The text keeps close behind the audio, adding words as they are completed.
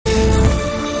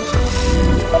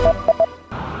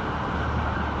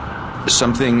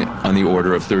Something on the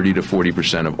order of 30 to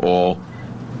 40% of all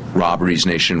robberies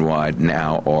nationwide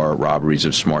now are robberies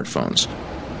of smartphones.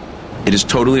 It is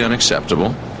totally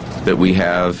unacceptable that we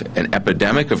have an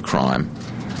epidemic of crime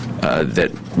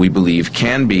that we believe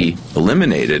can be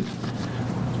eliminated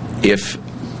if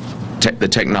the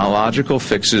technological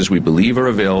fixes we believe are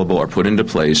available are put into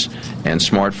place and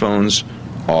smartphones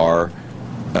are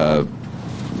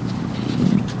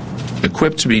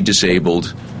equipped to be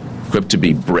disabled, equipped to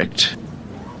be bricked.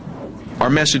 Our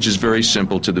message is very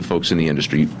simple to the folks in the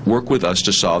industry. Work with us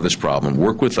to solve this problem.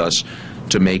 Work with us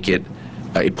to make it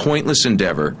a pointless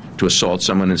endeavor to assault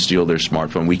someone and steal their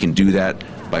smartphone. We can do that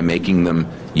by making them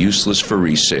useless for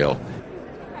resale.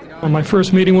 On my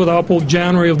first meeting with Apple,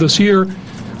 January of this year,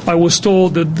 I was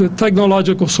told that the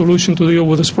technological solution to deal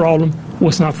with this problem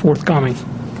was not forthcoming.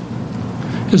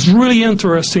 It's really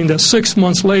interesting that 6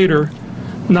 months later,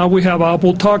 now we have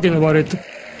Apple talking about it.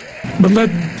 But let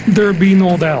there be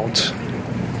no doubt,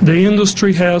 the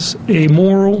industry has a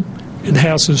moral, it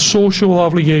has a social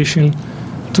obligation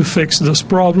to fix this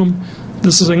problem.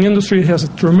 This is an industry that has a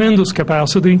tremendous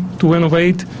capacity to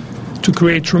innovate, to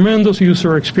create tremendous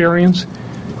user experience,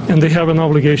 and they have an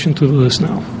obligation to do this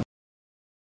now.